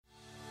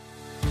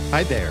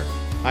Hi there.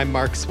 I'm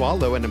Mark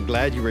Swallow, and I'm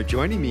glad you are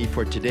joining me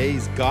for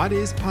today's God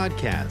Is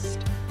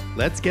podcast.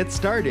 Let's get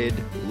started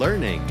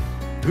learning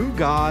who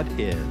God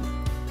is.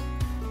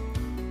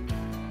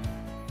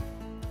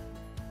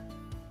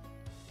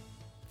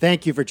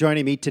 Thank you for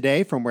joining me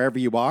today from wherever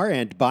you are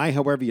and by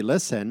however you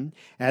listen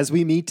as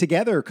we meet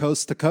together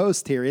coast to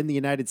coast here in the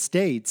United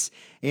States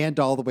and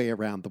all the way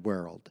around the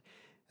world.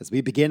 As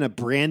we begin a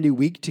brand new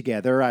week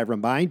together, I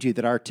remind you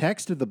that our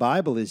text of the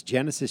Bible is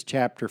Genesis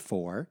chapter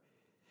 4.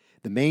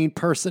 The main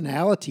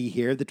personality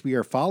here that we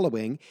are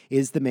following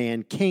is the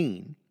man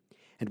Cain.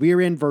 And we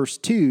are in verse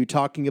 2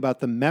 talking about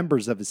the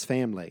members of his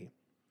family.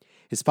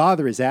 His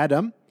father is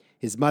Adam,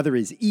 his mother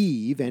is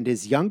Eve, and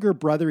his younger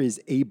brother is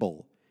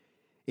Abel.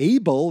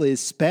 Abel is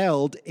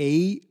spelled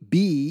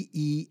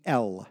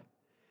A-B-E-L.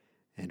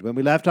 And when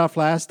we left off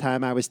last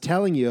time, I was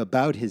telling you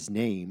about his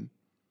name.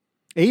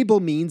 Abel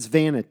means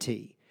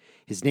vanity.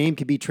 His name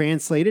can be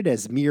translated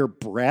as mere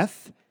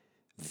breath,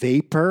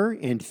 vapor,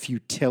 and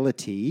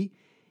futility,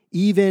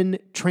 even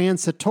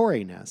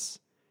transitoriness.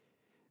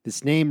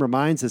 This name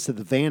reminds us of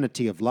the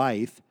vanity of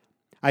life.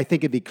 I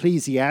think of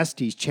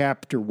Ecclesiastes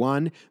chapter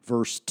 1,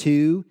 verse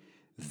 2.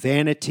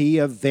 Vanity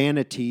of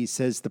vanities,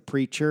 says the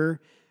preacher.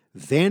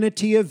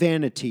 Vanity of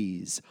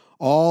vanities,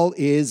 all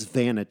is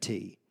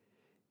vanity.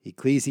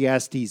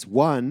 Ecclesiastes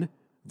 1,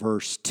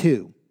 verse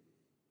 2.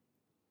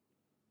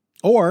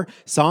 Or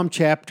Psalm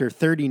chapter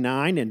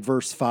 39 and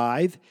verse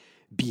 5.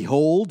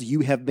 Behold,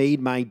 you have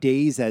made my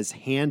days as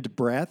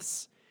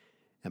handbreadths,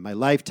 and my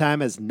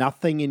lifetime as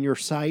nothing in your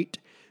sight.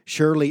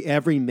 Surely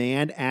every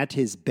man at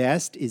his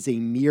best is a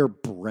mere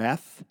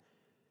breath.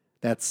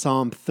 That's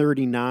Psalm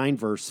 39,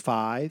 verse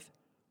 5.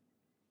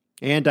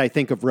 And I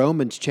think of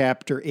Romans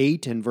chapter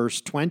 8 and verse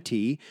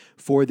 20,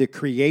 for the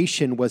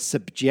creation was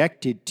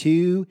subjected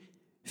to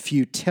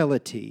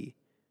futility.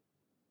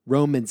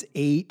 Romans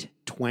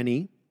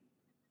 8:20.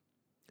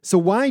 So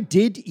why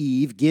did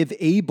Eve give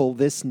Abel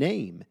this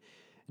name?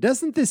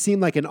 Doesn't this seem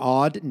like an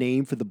odd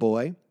name for the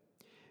boy?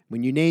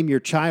 When you name your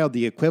child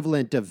the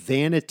equivalent of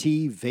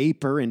vanity,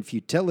 vapor, and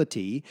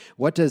futility,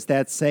 what does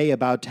that say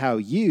about how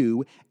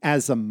you,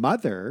 as a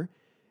mother,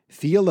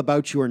 feel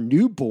about your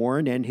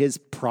newborn and his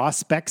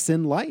prospects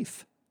in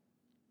life?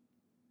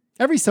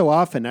 Every so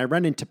often, I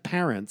run into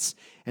parents,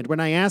 and when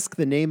I ask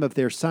the name of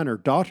their son or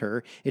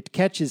daughter, it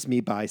catches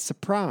me by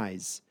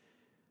surprise.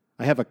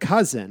 I have a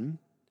cousin,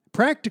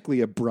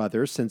 practically a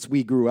brother since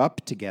we grew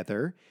up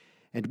together,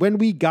 and when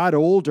we got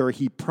older,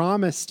 he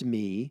promised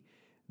me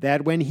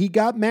that when he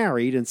got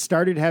married and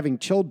started having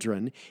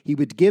children, he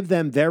would give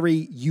them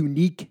very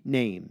unique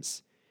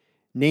names,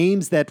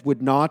 names that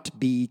would not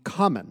be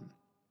common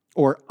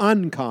or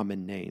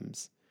uncommon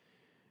names.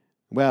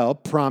 Well,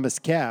 promise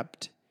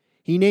kept.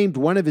 He named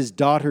one of his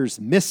daughters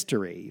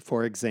Mystery,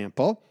 for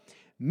example.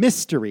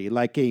 Mystery,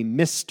 like a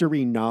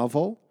mystery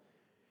novel.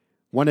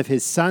 One of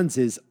his sons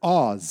is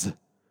Oz,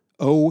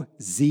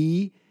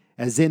 O-Z,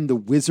 as in the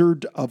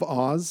Wizard of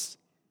Oz.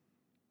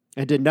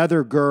 And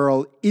another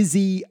girl,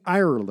 Izzy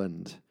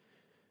Ireland.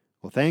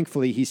 Well,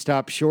 thankfully, he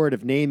stopped short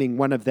of naming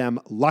one of them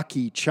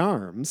Lucky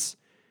Charms.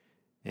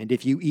 And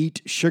if you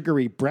eat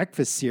sugary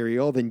breakfast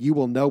cereal, then you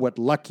will know what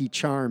Lucky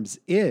Charms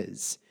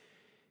is.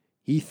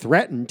 He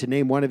threatened to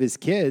name one of his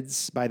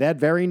kids by that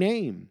very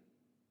name.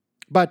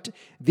 But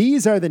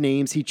these are the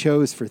names he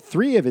chose for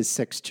 3 of his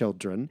 6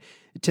 children.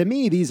 To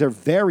me, these are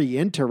very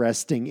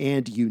interesting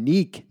and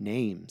unique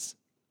names.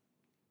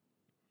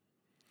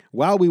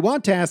 While we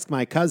want to ask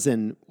my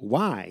cousin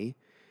why,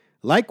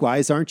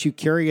 likewise, aren't you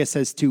curious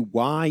as to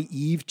why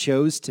Eve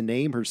chose to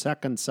name her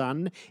second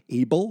son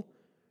Abel?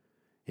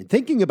 In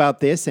thinking about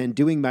this and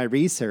doing my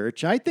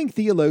research, I think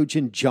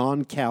theologian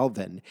John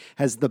Calvin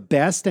has the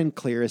best and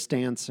clearest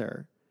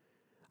answer.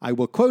 I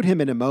will quote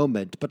him in a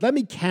moment, but let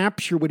me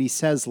capture what he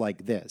says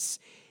like this.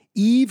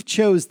 Eve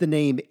chose the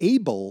name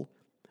Abel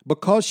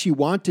because she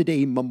wanted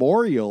a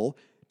memorial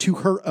to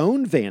her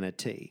own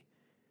vanity.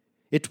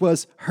 It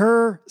was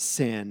her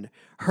sin,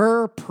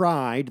 her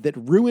pride that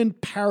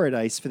ruined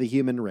paradise for the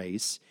human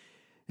race.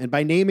 And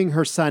by naming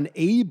her son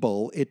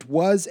Abel, it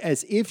was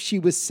as if she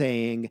was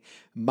saying,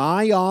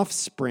 my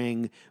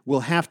offspring will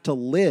have to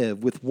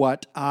live with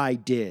what I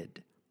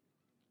did.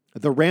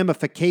 The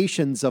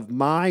ramifications of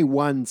my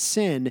one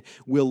sin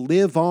will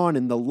live on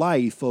in the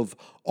life of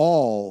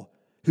all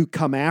who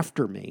come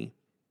after me.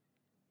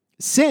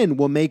 Sin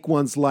will make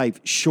one's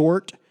life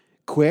short,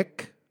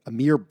 quick, a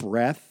mere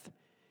breath.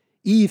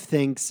 Eve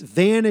thinks,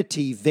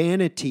 vanity,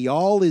 vanity,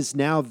 all is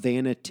now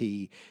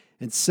vanity,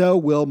 and so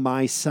will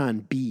my son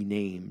be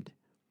named.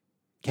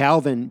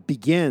 Calvin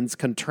begins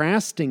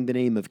contrasting the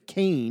name of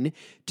Cain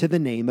to the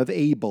name of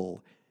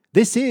Abel.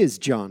 This is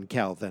John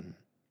Calvin.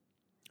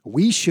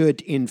 We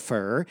should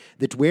infer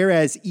that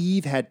whereas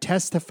Eve had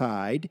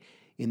testified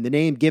in the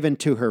name given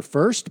to her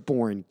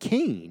firstborn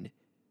Cain,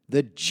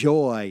 the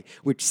joy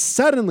which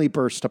suddenly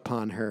burst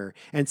upon her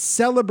and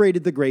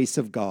celebrated the grace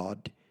of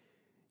God,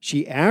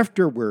 she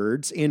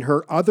afterwards, in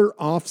her other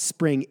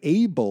offspring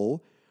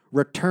Abel,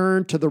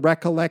 returned to the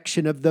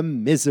recollection of the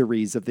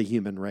miseries of the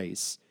human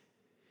race.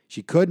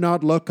 She could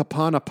not look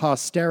upon a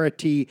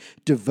posterity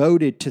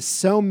devoted to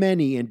so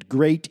many and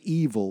great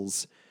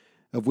evils,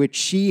 of which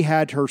she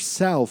had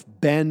herself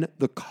been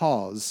the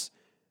cause,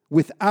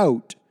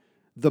 without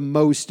the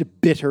most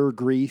bitter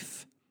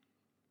grief.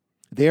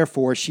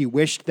 Therefore she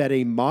wished that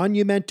a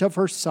monument of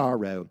her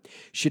sorrow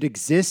should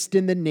exist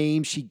in the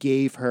name she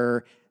gave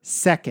her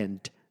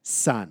second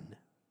son.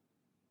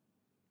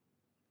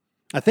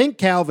 I think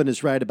Calvin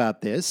is right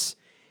about this.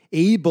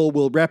 Abel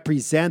will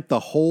represent the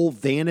whole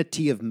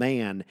vanity of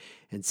man,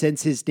 and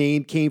since his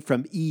name came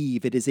from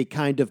Eve, it is a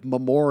kind of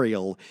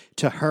memorial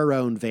to her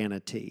own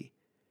vanity.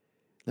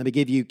 Let me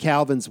give you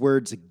Calvin's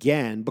words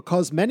again,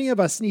 because many of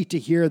us need to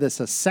hear this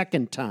a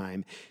second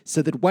time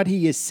so that what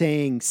he is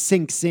saying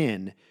sinks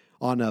in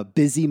on a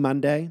busy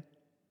Monday.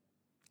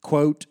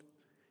 Quote,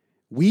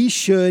 "We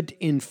should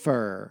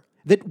infer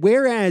that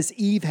whereas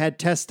Eve had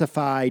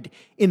testified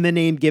in the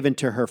name given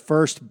to her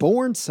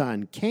firstborn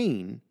son,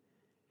 Cain,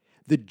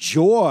 the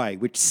joy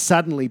which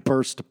suddenly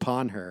burst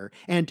upon her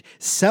and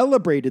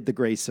celebrated the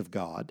grace of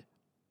God,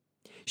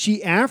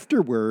 she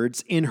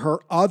afterwards, in her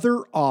other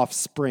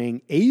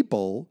offspring,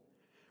 Abel,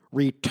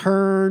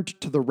 returned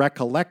to the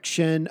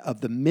recollection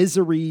of the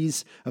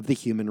miseries of the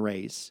human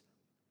race.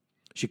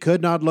 She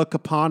could not look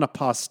upon a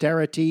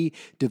posterity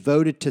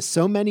devoted to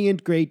so many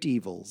and great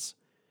evils,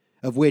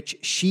 of which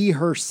she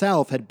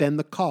herself had been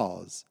the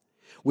cause,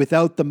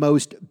 without the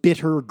most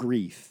bitter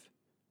grief.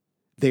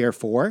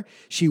 Therefore,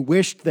 she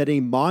wished that a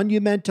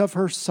monument of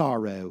her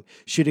sorrow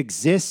should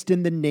exist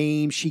in the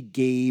name she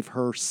gave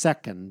her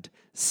second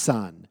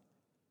son."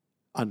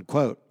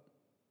 Unquote.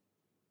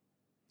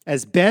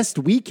 As best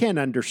we can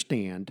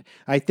understand,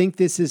 I think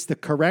this is the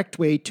correct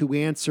way to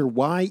answer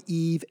why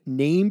Eve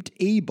named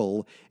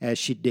Abel as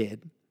she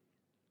did.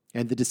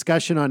 And the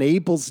discussion on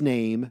Abel's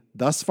name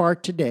thus far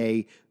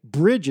today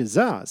bridges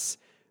us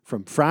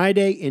from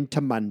Friday into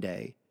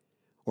Monday,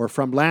 or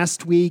from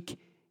last week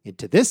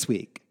into this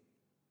week.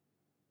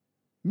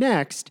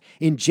 Next,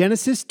 in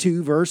Genesis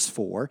 2, verse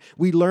 4,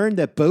 we learn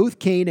that both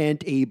Cain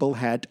and Abel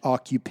had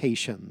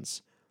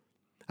occupations.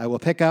 I will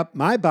pick up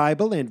my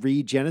Bible and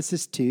read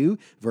Genesis 2,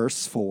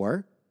 verse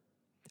 4.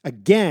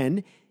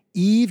 Again,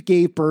 Eve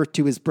gave birth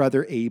to his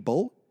brother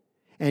Abel,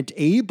 and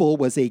Abel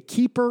was a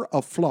keeper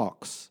of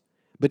flocks,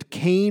 but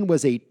Cain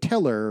was a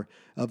tiller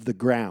of the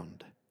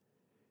ground.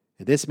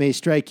 This may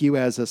strike you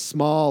as a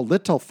small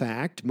little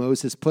fact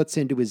Moses puts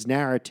into his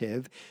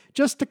narrative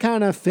just to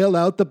kind of fill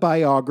out the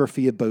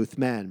biography of both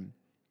men.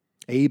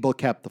 Abel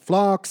kept the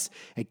flocks,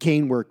 and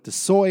Cain worked the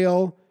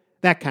soil,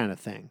 that kind of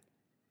thing.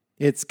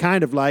 It's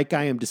kind of like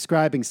I am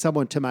describing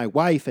someone to my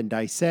wife and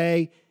I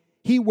say,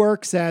 he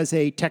works as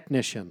a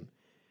technician,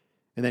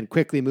 and then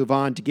quickly move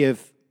on to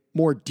give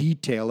more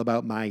detail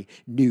about my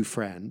new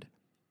friend.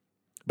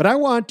 But I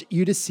want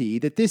you to see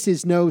that this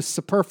is no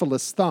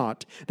superfluous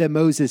thought that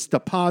Moses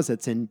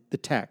deposits in the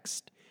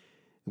text.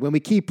 When we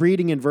keep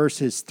reading in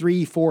verses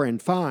 3, 4,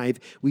 and 5,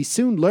 we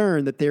soon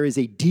learn that there is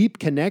a deep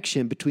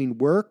connection between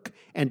work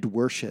and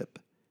worship.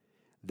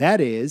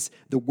 That is,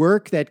 the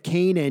work that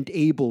Cain and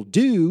Abel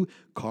do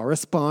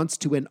corresponds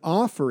to an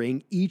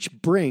offering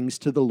each brings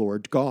to the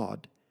Lord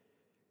God.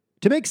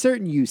 To make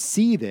certain you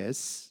see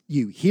this,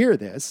 you hear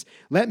this,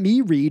 let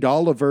me read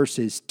all of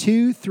verses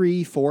 2,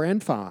 3, 4,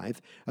 and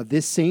 5 of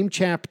this same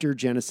chapter,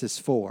 Genesis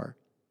 4.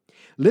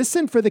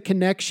 Listen for the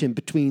connection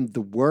between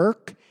the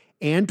work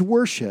and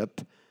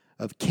worship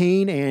of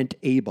Cain and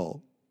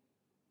Abel.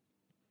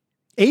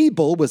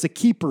 Abel was a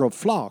keeper of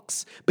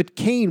flocks, but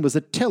Cain was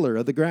a tiller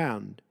of the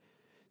ground.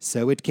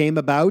 So it came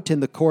about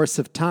in the course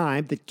of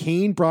time that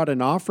Cain brought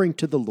an offering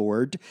to the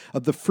Lord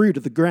of the fruit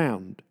of the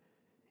ground.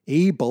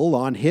 Abel,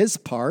 on his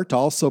part,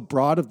 also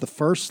brought of the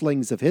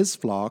firstlings of his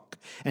flock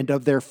and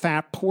of their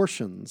fat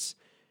portions.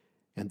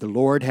 And the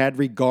Lord had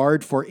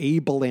regard for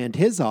Abel and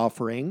his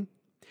offering,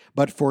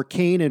 but for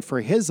Cain and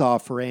for his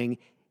offering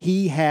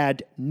he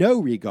had no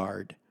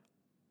regard.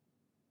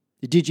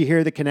 Did you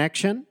hear the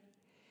connection?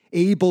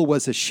 Abel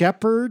was a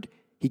shepherd,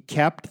 he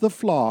kept the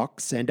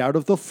flocks, and out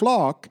of the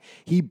flock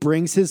he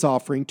brings his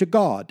offering to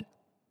God.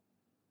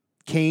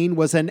 Cain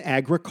was an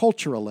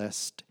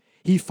agriculturalist.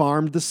 He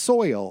farmed the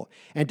soil,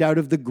 and out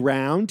of the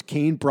ground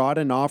Cain brought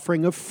an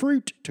offering of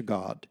fruit to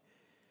God.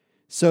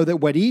 So that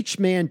what each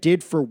man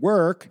did for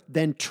work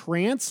then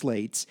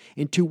translates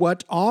into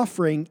what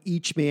offering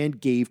each man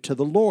gave to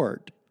the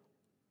Lord.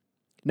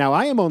 Now,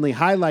 I am only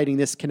highlighting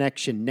this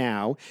connection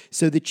now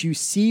so that you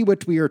see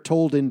what we are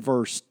told in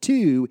verse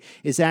 2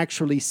 is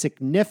actually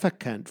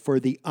significant for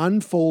the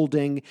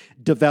unfolding,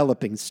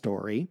 developing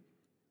story.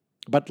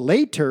 But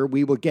later,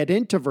 we will get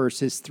into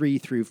verses 3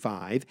 through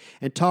 5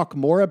 and talk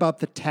more about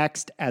the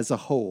text as a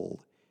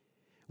whole.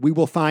 We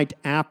will find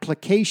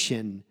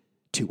application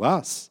to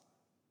us.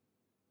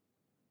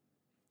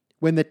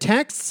 When the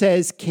text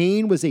says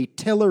Cain was a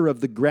tiller of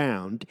the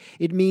ground,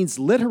 it means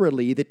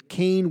literally that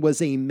Cain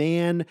was a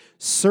man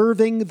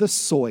serving the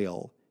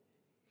soil.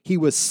 He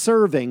was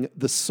serving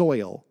the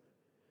soil.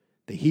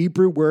 The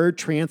Hebrew word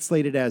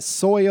translated as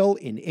soil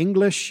in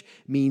English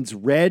means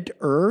red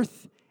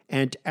earth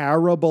and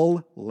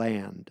arable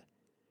land.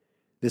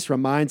 This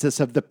reminds us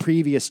of the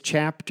previous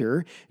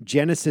chapter,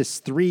 Genesis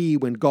 3,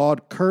 when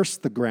God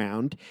cursed the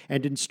ground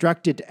and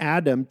instructed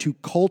Adam to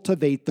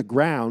cultivate the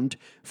ground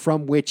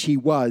from which he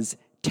was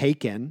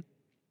taken.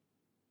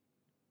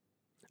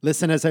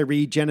 Listen as I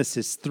read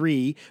Genesis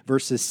 3,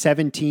 verses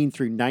 17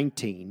 through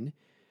 19.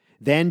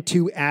 Then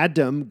to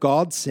Adam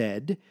God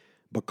said,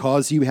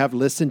 "Because you have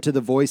listened to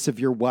the voice of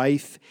your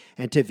wife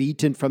and have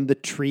eaten from the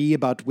tree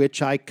about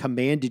which I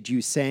commanded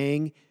you,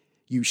 saying,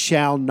 'You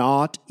shall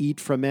not eat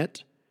from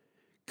it,'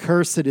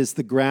 cursed is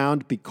the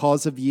ground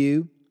because of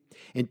you.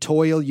 In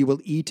toil you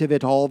will eat of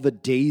it all the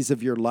days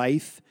of your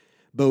life.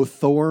 Both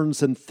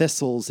thorns and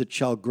thistles it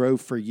shall grow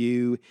for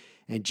you,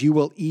 and you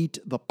will eat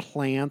the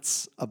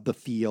plants of the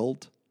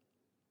field.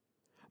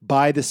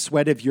 By the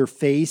sweat of your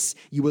face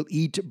you will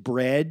eat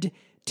bread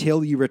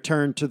till you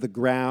return to the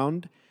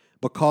ground,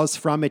 because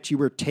from it you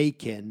were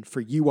taken, for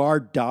you are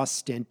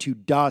dust, and to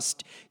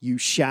dust you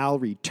shall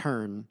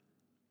return."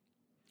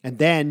 And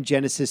then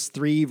Genesis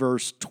 3,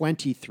 verse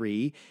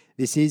 23.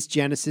 This is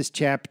Genesis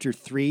chapter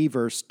 3,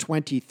 verse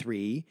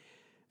 23.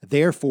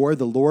 "Therefore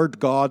the Lord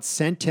God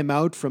sent him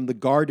out from the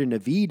Garden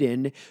of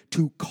Eden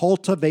to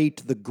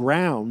cultivate the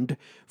ground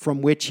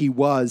from which he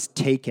was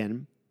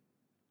taken."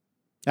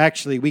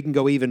 Actually, we can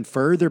go even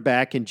further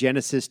back in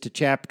Genesis to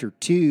chapter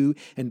 2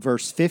 and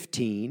verse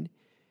 15.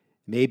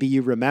 Maybe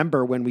you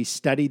remember when we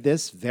studied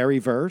this very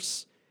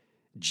verse.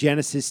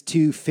 Genesis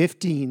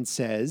 2:15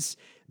 says,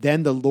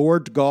 "Then the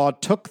Lord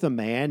God took the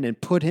man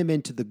and put him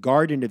into the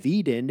Garden of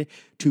Eden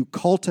to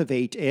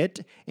cultivate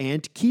it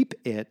and keep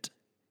it."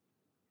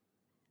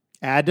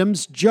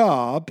 Adam's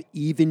job,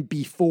 even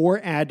before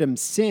Adam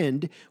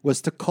sinned,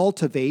 was to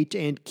cultivate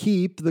and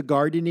keep the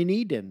Garden in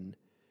Eden.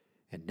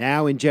 And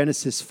now in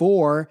Genesis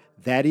 4,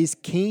 that is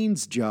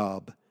Cain's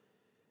job.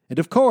 And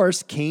of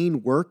course,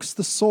 Cain works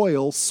the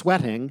soil,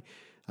 sweating,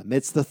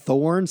 amidst the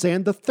thorns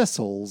and the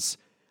thistles,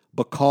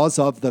 because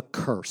of the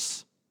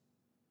curse.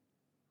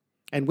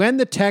 And when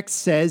the text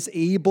says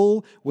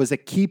Abel was a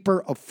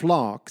keeper of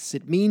flocks,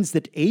 it means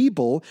that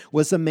Abel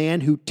was a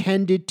man who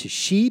tended to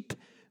sheep,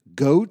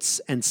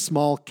 goats, and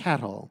small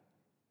cattle.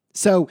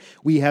 So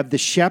we have the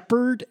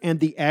shepherd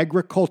and the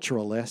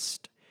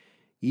agriculturalist,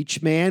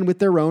 each man with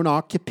their own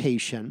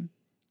occupation.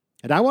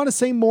 And I want to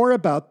say more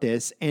about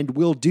this, and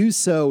will do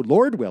so,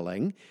 Lord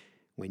willing,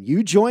 when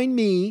you join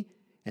me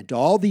and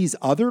all these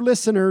other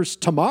listeners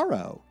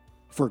tomorrow,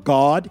 for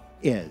God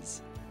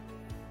is.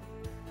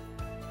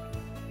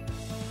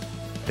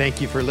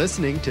 Thank you for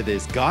listening to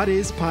this God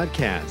Is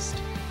podcast.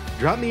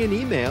 Drop me an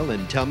email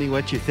and tell me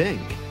what you think.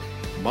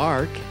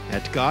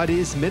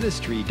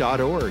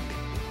 mark@godisministry.org.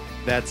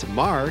 That's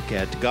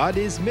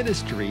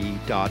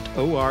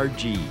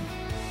mark@godisministry.org.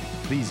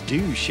 Please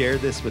do share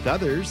this with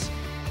others,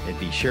 and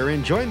be sure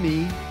and join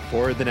me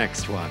for the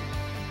next one.